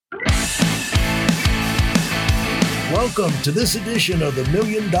Welcome to this edition of the $1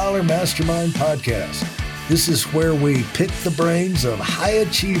 Million Mastermind Podcast. This is where we pick the brains of high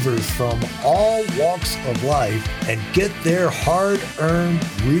achievers from all walks of life and get their hard-earned,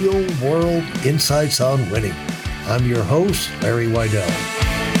 real-world insights on winning. I'm your host, Larry Weidel.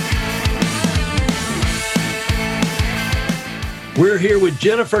 We're here with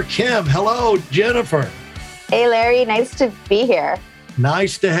Jennifer Kim. Hello, Jennifer. Hey, Larry. Nice to be here.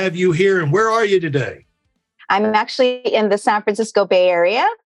 Nice to have you here. And where are you today? I'm actually in the San Francisco Bay Area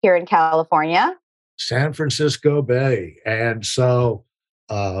here in California. San Francisco Bay. And so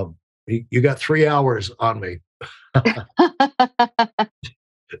you got 3 hours on me.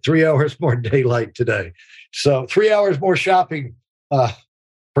 3 hours more daylight today. So 3 hours more shopping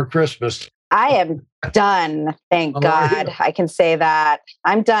for Christmas. I am done. Thank God. I can say that.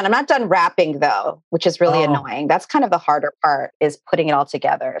 I'm done. I'm not done wrapping though, which is really annoying. That's kind of the harder part, is putting it all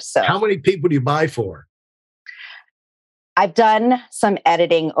together. So how many people do you buy for? I've done some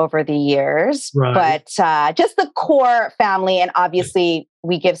editing over the years, but just the core family. And obviously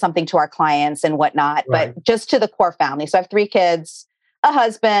we give something to our clients and whatnot, but just to the core family. So I have 3 kids, a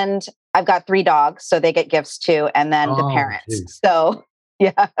husband. I've got 3 dogs, so they get gifts too. And then the parents. Geez. So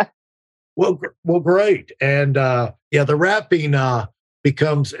yeah. Well, great. And the wrapping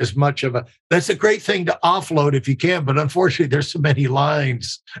becomes as much of that's a great thing to offload if you can. But unfortunately, there's so many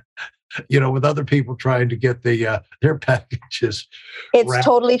lines, with other people trying to get their packages. It's wrapped.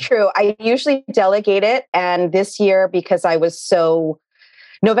 Totally true. I usually delegate it. And this year, because I was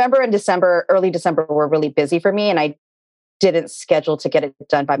November and December, early December were really busy for me. And I didn't schedule to get it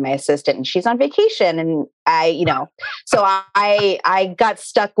done by my assistant, and she's on vacation. And so I got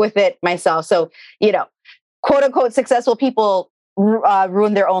stuck with it myself. So, quote unquote, successful people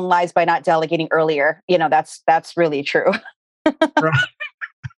ruin their own lives by not delegating earlier. That's really true.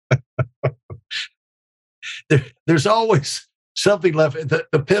 There's always something left.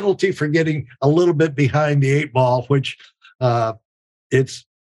 The penalty for getting a little bit behind the 8 ball, which it's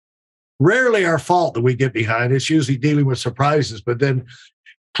rarely our fault that we get behind. It's usually dealing with surprises, but then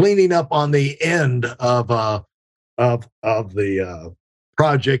cleaning up on the end of the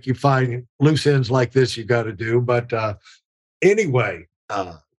project, you find loose ends like this you got to do. But anyway,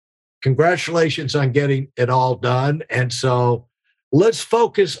 congratulations on getting it all done. And so let's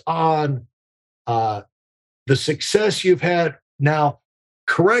focus on the success you've had. Now,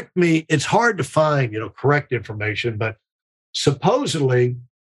 correct me, it's hard to find, correct information, but supposedly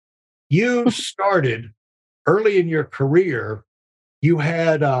you started early in your career. You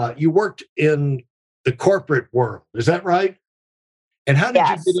had you worked in the corporate world. Is that right? And how did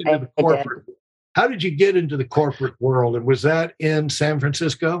you get into the corporate? How did you get into the corporate world? And was that in San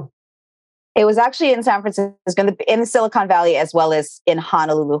Francisco? It was actually in San Francisco, in the Silicon Valley, as well as in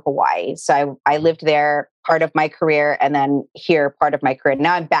Honolulu, Hawaii. So I lived there part of my career, and then here part of my career.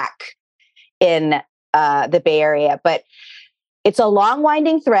 Now I'm back in the Bay Area, but it's a long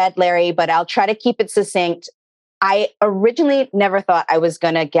winding thread, Larry, but I'll try to keep it succinct. I originally never thought I was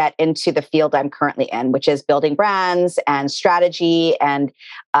going to get into the field I'm currently in, which is building brands and strategy and,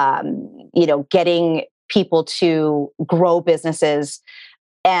 getting people to grow businesses.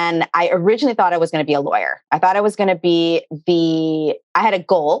 And I originally thought I was going to be a lawyer. I thought I was going to be I had a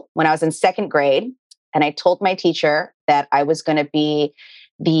goal when I was in 2nd grade, and I told my teacher that I was going to be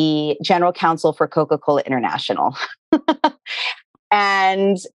the general counsel for Coca-Cola International.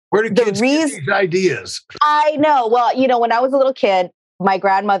 And where do kids get these ideas? I know. Well, when I was a little kid, my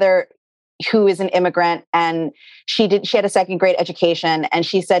grandmother, who is an immigrant, and she had a 2nd grade education, and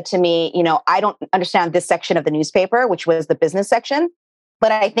she said to me, I don't understand this section of the newspaper, which was the business section,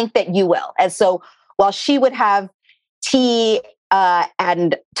 but I think that you will. And so while she would have tea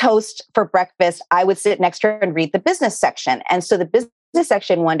and toast for breakfast, I would sit next to her and read the business section. And so the business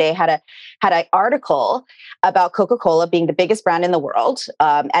section one day had an article about Coca-Cola being the biggest brand in the world.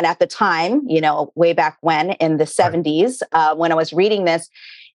 And at the time, way back when in the 70s, when I was reading this,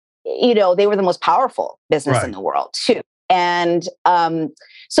 they were the most powerful business in the world too. And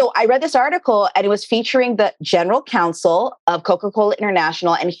so I read this article, and it was featuring the general counsel of Coca-Cola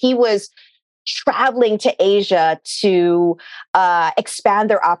International. And he was traveling to Asia to expand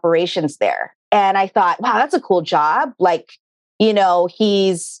their operations there. And I thought, wow, that's a cool job. I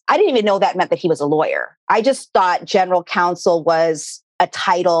didn't even know that meant that he was a lawyer. I just thought general counsel was a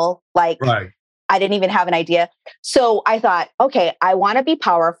title. I didn't even have an idea. So I thought, okay, I want to be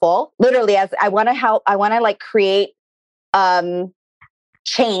powerful. Literally, as I want to help, I want to create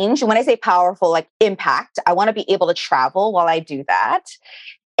change. And when I say powerful, impact, I want to be able to travel while I do that.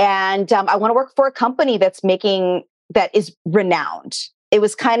 And I want to work for a company that is renowned. It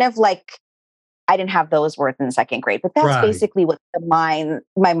was kind of like I didn't have those words in second grade, but that's Right. basically what my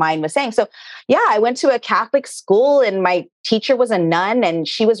mind was saying. So yeah, I went to a Catholic school and my teacher was a nun and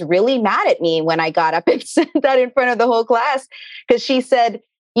she was really mad at me when I got up and said that in front of the whole class. Cause she said,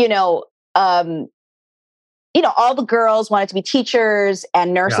 you know, um, all the girls wanted to be teachers and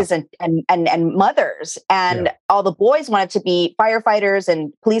Yeah. nurses and mothers, Yeah. and all the boys wanted to be firefighters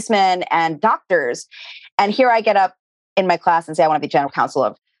and policemen and doctors. And here I get up in my class and say I want to be general counsel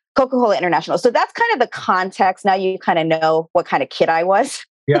of Coca-Cola International. So that's kind of the context. Now you kind of know what kind of kid I was,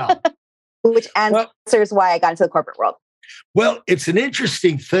 Yeah. which Well, answers why I got into the corporate world. well, it's an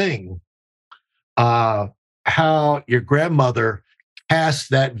interesting thing uh, how your grandmother cast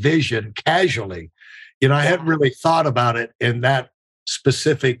that vision casually. I hadn't Yeah. really thought about it in that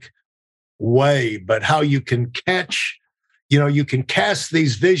specific way, but how you can catch, you can cast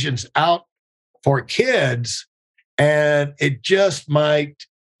these visions out for kids and it just might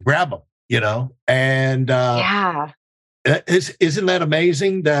grab them, and Yeah. isn't that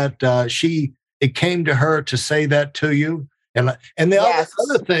amazing that it came to her to say that to you? And the other, Yes.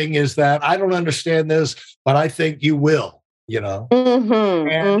 other thing is that I don't understand this, but I think you will, Mm-hmm.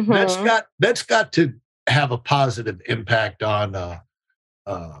 and Mm-hmm. that's got to have a positive impact on uh,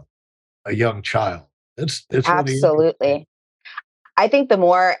 a young child. It's really interesting. Absolutely. I think the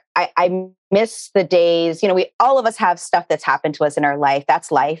more I miss the days, we all of us have stuff that's happened to us in our life.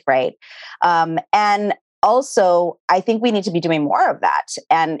 That's life, right? And also, I think we need to be doing more of that.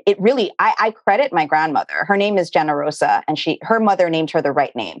 And it really, I credit my grandmother. Her name is Generosa, and her mother named her the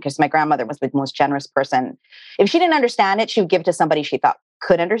right name because my grandmother was the most generous person. If she didn't understand it, she would give it to somebody she thought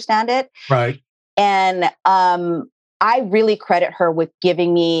could understand it. Right. And I really credit her with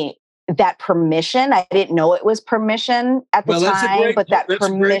giving me that permission. I didn't know it was permission at the Well, time, but that that's a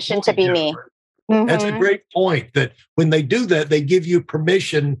great permission to point, be me. Jennifer. That's a Hmm. great point that when they do that, they give you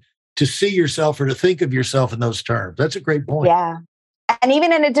permission to see yourself or to think of yourself in those terms. That's a great point. Yeah. And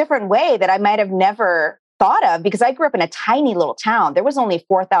even in a different way that I might have never thought of, because I grew up in a tiny little town. There was only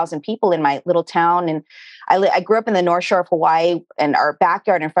 4,000 people in my little town. And I grew up in the North Shore of Hawaii, and our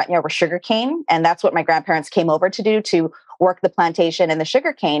backyard and front yard were sugarcane. And that's what my grandparents came over to do, to work the plantation and the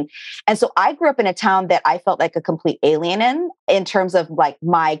sugarcane. And so I grew up in a town that I felt like a complete alien in terms of like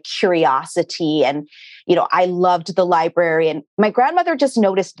my curiosity. And, I loved the library. And my grandmother just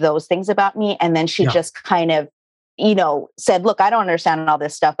noticed those things about me. And then she Yeah. just kind of, said, look, I don't understand all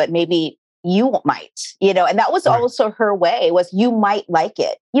this stuff, but maybe you might, and that was Right. also her way, was you might like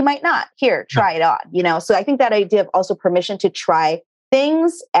it. You might not. Here, Yeah. try it on, So I think that idea of also permission to try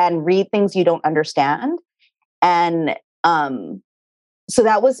things and read things you don't understand. And so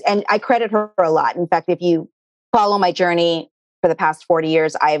that was, and I credit her a lot. In fact, if you follow my journey for the past 40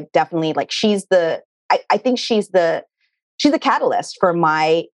 years, I've definitely I think she's the catalyst for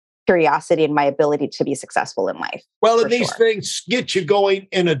my curiosity and my ability to be successful in life. Well, For and these sure. things get you going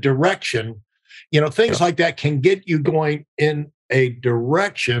in a direction. Things like that can get you going in a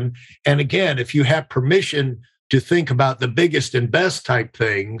direction. And again, if you have permission to think about the biggest and best type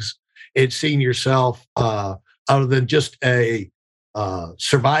things, it's seeing yourself other than just a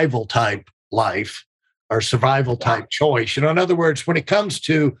survival type life or survival type choice. In other words, when it comes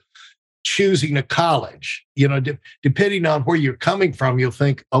to choosing a college, depending on where you're coming from, you'll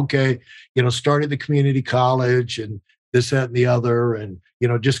think, okay, start at the community college and this, that, and the other, and,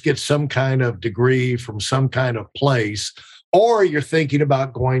 just get some kind of degree from some kind of place. Or you're thinking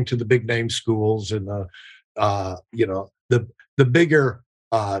about going to the big name schools and the bigger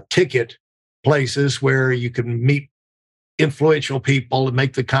ticket places where you can meet influential people and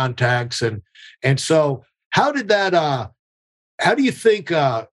make the contacts. And so how did that, how do you think,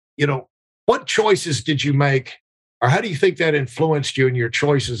 what choices did you make, or how do you think that influenced you in your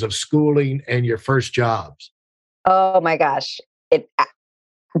choices of schooling and your first jobs? Oh my gosh. It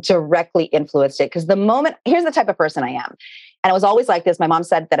directly influenced it, because here's the type of person I am. And I was always like this. My mom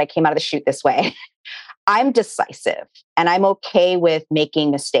said that I came out of the chute this way. I'm decisive and I'm okay with making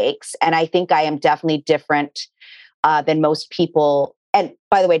mistakes. And I think I am definitely different than most people. And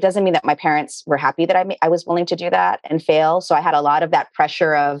by the way, it doesn't mean that my parents were happy that I was willing to do that and fail. So I had a lot of that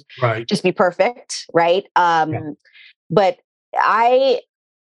pressure of Right. just be perfect, right? Yeah. But I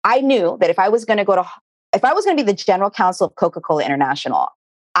knew that if I was going to be the general counsel of Coca-Cola International,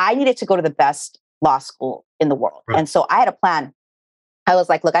 I needed to go to the best law school in the world. Right. And so I had a plan. I was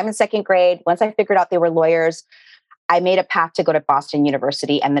like, look, I'm in second grade. Once I figured out they were lawyers, I made a path to go to Boston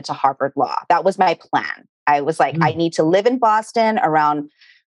University and then to Harvard Law. That was my plan. I was like, I need to live in Boston around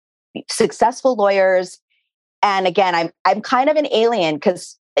successful lawyers. And again, I'm kind of an alien,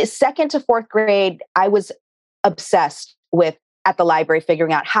 because second to fourth grade, I was obsessed with at the library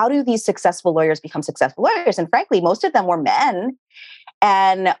figuring out how do these successful lawyers become successful lawyers? And frankly, most of them were men.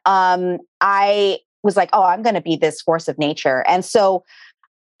 And I was like, oh, I'm going to be this force of nature. And so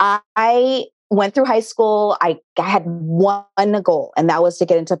I went through high school. I had one goal, and that was to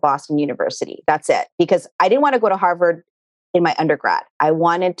get into Boston University. That's it. Because I didn't want to go to Harvard in my undergrad. I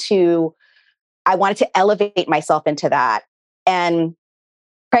wanted to elevate myself into that. And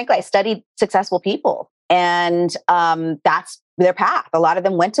frankly, I studied successful people, and that's their path. A lot of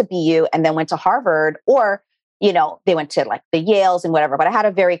them went to BU and then went to Harvard, or, they went to like the Yales and whatever, but I had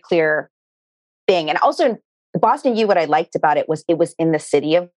a very clear thing. And also Boston U, what I liked about it was in the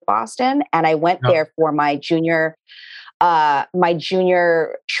city of Boston. And I went there for my junior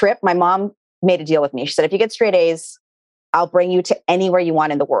trip. My mom made a deal with me. She said, if you get straight A's, I'll bring you to anywhere you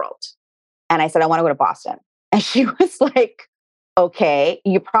want in the world. And I said, I want to go to Boston. And she was like, okay,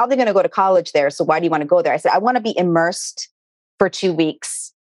 you're probably going to go to college there. So why do you want to go there? I said, I want to be immersed for 2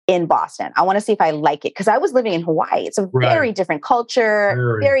 weeks in Boston. I want to see if I like it. Because I was living in Hawaii. It's a very different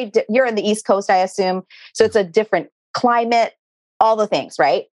culture. You're in the East Coast, I assume. So it's a different climate, all the things,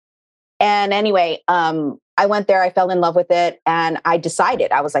 right? And anyway, I went there, I fell in love with it. And I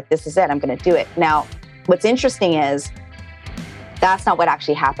decided, I was like, this is it. I'm going to do it. Now, what's interesting is that's not what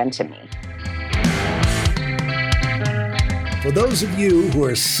actually happened to me. For those of you who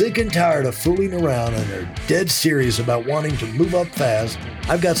are sick and tired of fooling around and are dead serious about wanting to move up fast,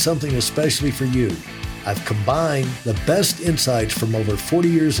 I've got something especially for you. I've combined the best insights from over 40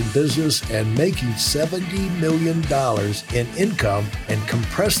 years in business and making $70 million in income and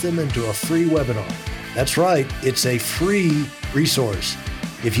compressed them into a free webinar. That's right, it's a free resource.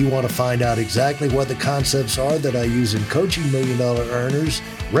 If you want to find out exactly what the concepts are that I use in coaching $1 million earners,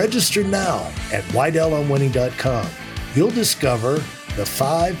 register now at WeidelOnWinning.com. You'll discover the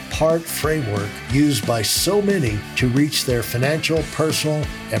 5-part framework used by so many to reach their financial, personal,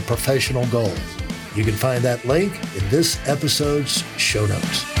 and professional goals. You can find that link in this episode's show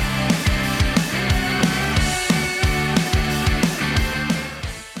notes.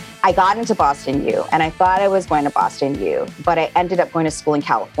 I got into Boston U, and I thought I was going to Boston U, but I ended up going to school in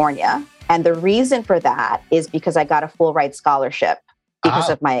California. And the reason for that is because I got a full ride scholarship because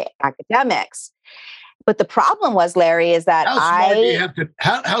of my academics. But the problem was, Larry, is that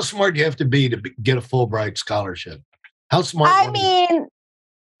how smart do you have to be to get a Fulbright scholarship? How smart? I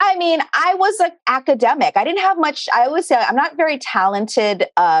mean, I was an academic. I didn't have much. I always say I'm not very talented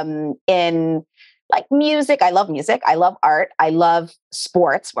in like music. I love music. I love art. I love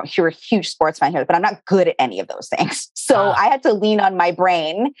sports. Well, you're a huge sports fan here, but I'm not good at any of those things. So I had to lean on my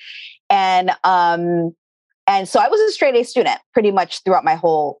brain, and so I was a straight A student pretty much throughout my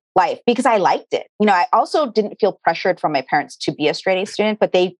whole life because I liked it. I also didn't feel pressured from my parents to be a straight A student,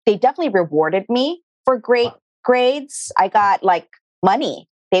 but they definitely rewarded me for great grades. I got like money.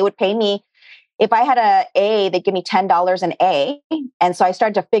 They would pay me. If I had an A, they'd give me $10 an A. And so I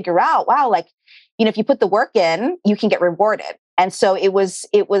started to figure out, wow, like, if you put the work in, you can get rewarded. And so it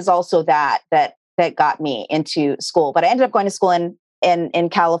was also that got me into school. But I ended up going to school in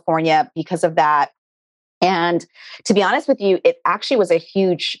California because of that. And to be honest with you, it actually was a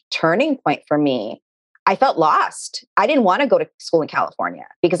huge turning point for me. I felt lost. I didn't want to go to school in California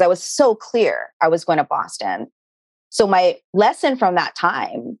because I was so clear I was going to Boston. So my lesson from that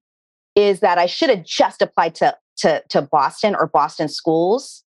time is that I should have just applied to Boston or Boston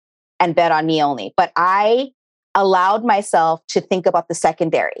schools and bet on me only. But I allowed myself to think about the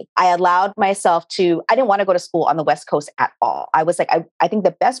secondary. I didn't want to go to school on the West Coast at all. I was like, I think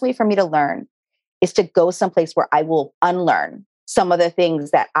the best way for me to learn is to go someplace where I will unlearn some of the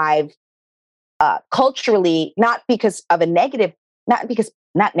things that I've culturally, not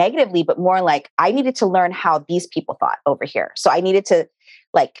negatively, but more like I needed to learn how these people thought over here. So I needed to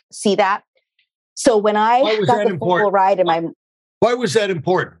like see that. So when I got the full ride in my... Why was that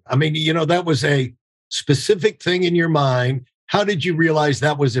important? I mean, that was a specific thing in your mind. How did you realize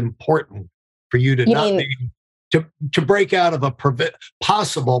that was important for you to break out of a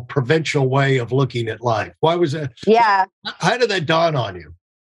possible provincial way of looking at life? Why was that? Yeah. How did that dawn on you?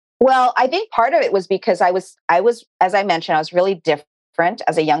 Well, I think part of it was because I was, as I mentioned, I was really different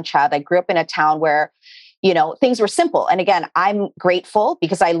as a young child. I grew up in a town where, things were simple. And again, I'm grateful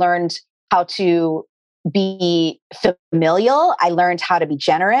because I learned how to be familial. I learned how to be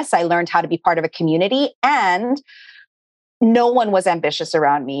generous. I learned how to be part of a community. And no one was ambitious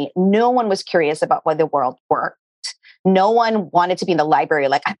around me. No one was curious about why the world worked. No one wanted to be in the library.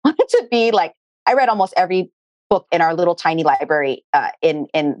 Like I wanted to be like, I read almost every book in our little tiny library in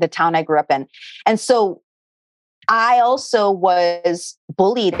the town I grew up in. And so I also was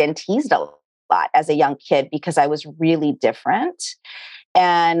bullied and teased a lot as a young kid because I was really different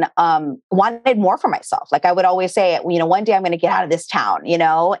and wanted more for myself. Like I would always say, one day I'm going to get out of this town,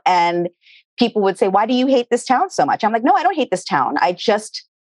 and people would say, why do you hate this town so much? I'm like, no, I don't hate this town.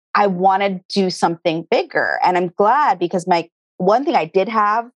 I want to do something bigger. And I'm glad because one thing I did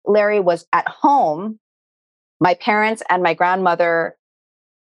have, Larry, was at home, my parents and my grandmother,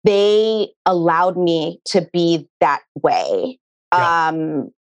 they allowed me to be that way. Yeah.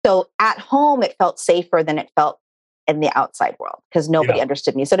 So at home, it felt safer than it felt in the outside world because nobody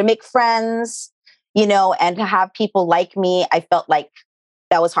understood me. So to make friends, and to have people like me, I felt like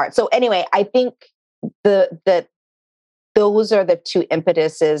that was hard. So anyway, I think those are the two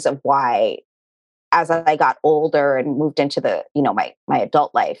impetuses of why, as I got older and moved into the, my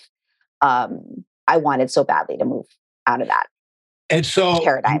adult life, I wanted so badly to move out of that and so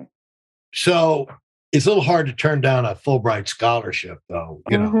paradigm. So it's a little hard to turn down a Fulbright scholarship, though,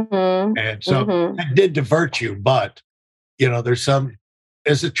 Mm-hmm. and so it did divert you, but there's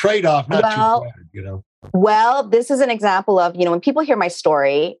a trade-off, not too bad, Well, this is an example of, when people hear my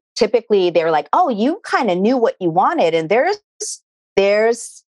story, typically they're like, oh, you kind of knew what you wanted. And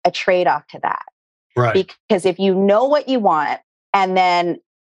there's a trade-off to that. Right. Because if you know what you want and then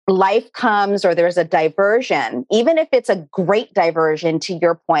life comes or there's a diversion, even if it's a great diversion to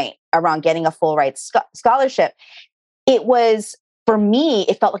your point around getting a Fulbright scholarship, for me,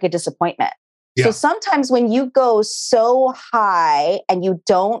 it felt like a disappointment. Yeah. So sometimes when you go so high and you're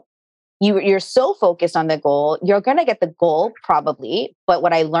so focused on the goal, you're going to get the goal probably. But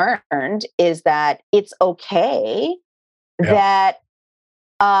what I learned is that it's okay that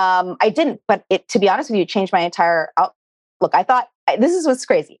I didn't. But to be honest with you, it changed my entire outlook. I thought, this is what's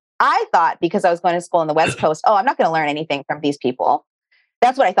crazy. I thought because I was going to school on the West Coast, I'm not going to learn anything from these people.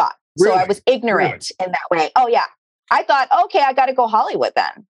 That's what I thought. Really? So I was ignorant in that way. Oh yeah. I thought, okay, I got to go Hollywood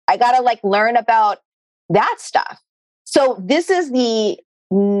then. I got to learn about that stuff. So this is the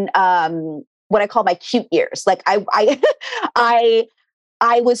what I call my cute years. I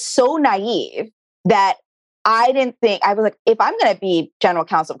was so naive that I didn't think, I was like, if I'm going to be general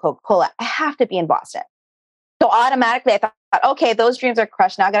counsel of Coca-Cola, I have to be in Boston. So automatically I thought, okay, those dreams are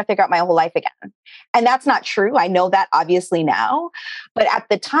crushed. Now I got to figure out my whole life again. And that's not true. I know that obviously now, but at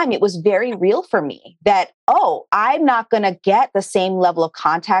the time it was very real for me that, I'm not going to get the same level of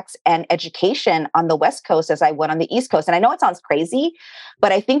contacts and education on the West Coast as I would on the East Coast. And I know it sounds crazy,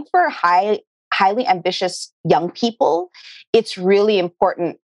 but I think for highly ambitious young people, it's really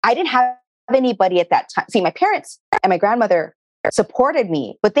important. I didn't have anybody at that time. See, my parents and my grandmother supported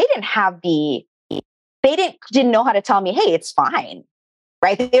me, but they didn't know how to tell me, hey, it's fine,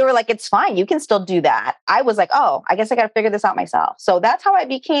 right? They were like, it's fine. You can still do that. I was like, I guess I got to figure this out myself. So that's how I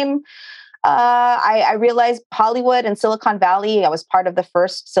became, I realized Hollywood and Silicon Valley. I was part of the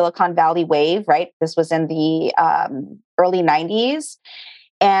first Silicon Valley wave, right? This was in the early 90s.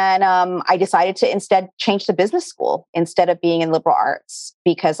 And I decided to instead change to business school instead of being in liberal arts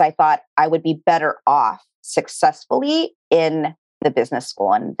because I thought I would be better off successfully in the business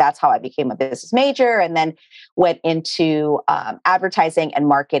school. And that's how I became a business major and then went into advertising and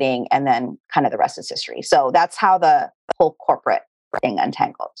marketing. And then kind of the rest is history. So that's how the whole corporate thing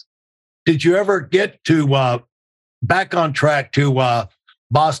untangled. Did you ever get to back on track to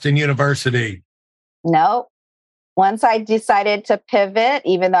Boston University? No. Once I decided to pivot,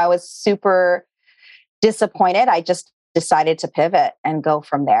 even though I was super disappointed, I just decided to pivot and go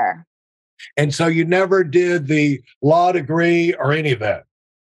from there. And so you never did the law degree or any of that?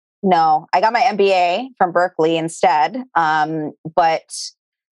 No, I got my MBA from Berkeley instead. But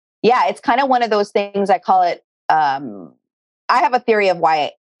yeah, it's kind of one of those things. I call it, I have a theory of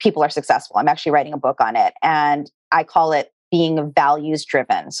why people are successful. I'm actually writing a book on it. And I call it being values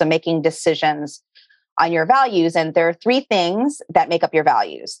driven. So making decisions on your values. And there are three things that make up your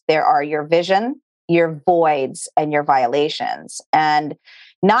values. There are your vision, your voids, and your violations. And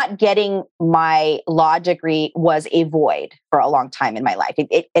not getting my law degree was a void for a long time in my life.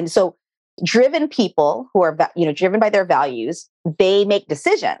 And so driven people who are, driven by their values, they make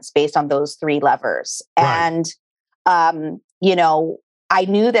decisions based on those three levers. Right. And, I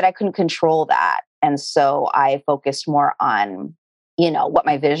knew that I couldn't control that. And so I focused more on, what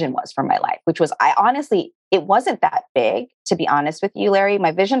my vision was for my life, which was, it wasn't that big, to be honest with you, Larry.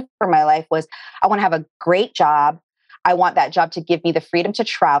 My vision for my life was, I want to have a great job. I want that job to give me the freedom to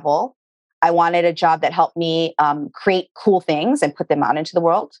travel. I wanted a job that helped me create cool things and put them out into the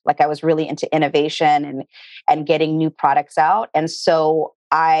world. Like I was really into innovation and getting new products out. And so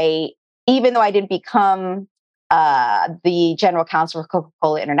even though I didn't become the general counsel for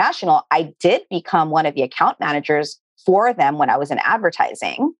Coca-Cola International, I did become one of the account managers for them when I was in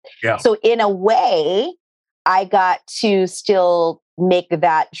advertising. Yeah. So in a way, I got to still make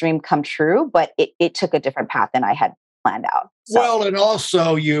that dream come true, but it took a different path than I had planned out. So. Well, and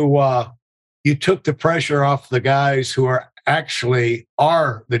also you took the pressure off the guys who are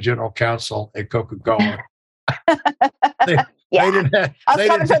the general counsel at Coca-Cola. Yeah, I was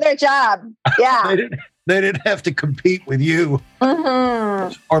coming for their job. Yeah, they didn't have to compete with you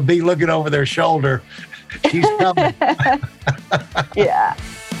or be looking over their shoulder. She's coming. Yeah.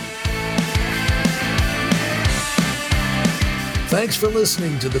 Thanks for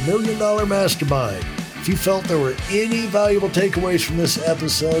listening to the $1 Million Mastermind. If you felt there were any valuable takeaways from this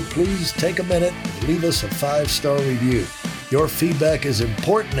episode, please take a minute and leave us a 5-star review. Your feedback is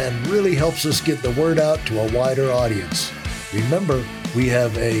important and really helps us get the word out to a wider audience. Remember, we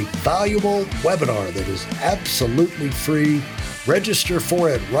have a valuable webinar that is absolutely free. Register for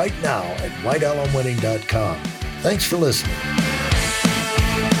it right now at whitealumwinning.com. Thanks for listening.